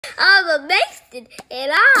I'm a Mexican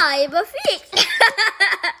and I'm a fish.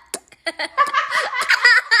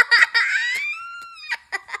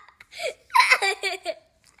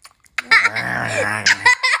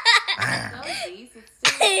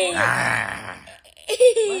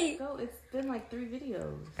 Let's go. It's been like 3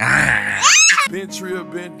 videos. Been trill,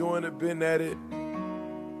 been doing it, been at it.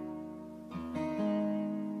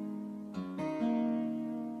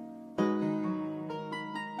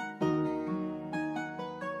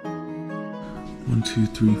 One, two,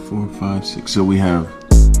 three, four, five, six. So we have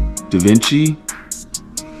Da Vinci.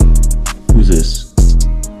 Who's this?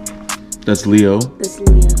 That's Leo. That's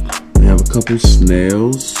Leo. We have a couple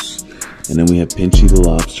snails, and then we have Pinchy the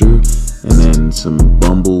lobster, and then some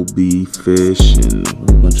bumblebee fish, and a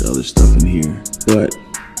whole bunch of other stuff in here. But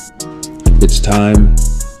it's time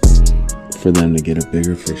for them to get a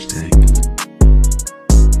bigger fish tank.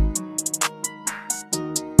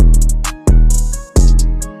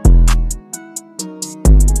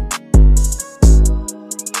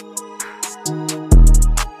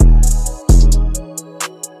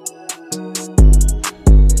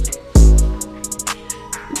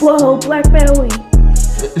 Whoa, black belly.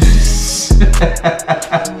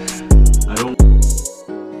 I don't.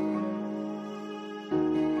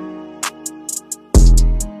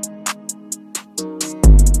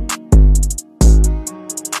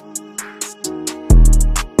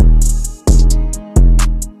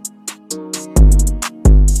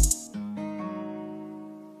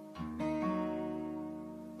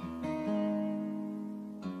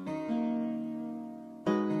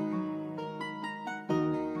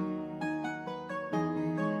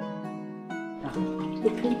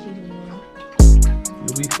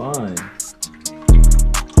 You'll be fine.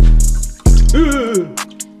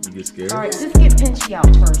 You get scared? Alright, just get Pinchy out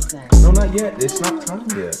first then. No, not yet. It's not time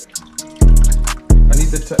yet. I need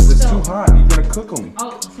the it's too hot. You're gonna cook them.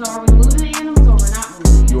 Oh, so are we moving animals or we're not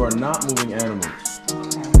moving? You are not moving animals.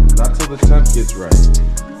 Okay. Not till the temp gets right.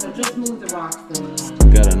 So just move the rocks then.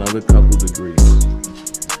 We got another couple degrees.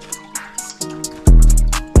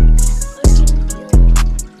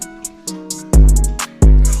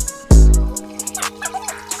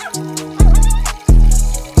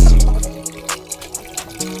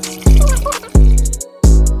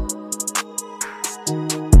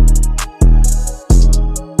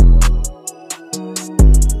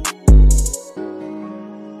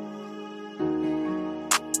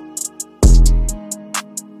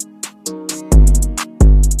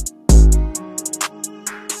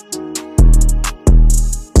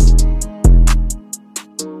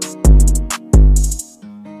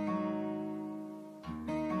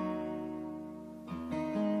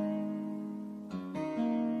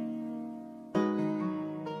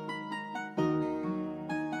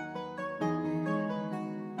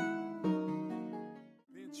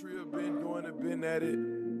 Been doing it, been at it.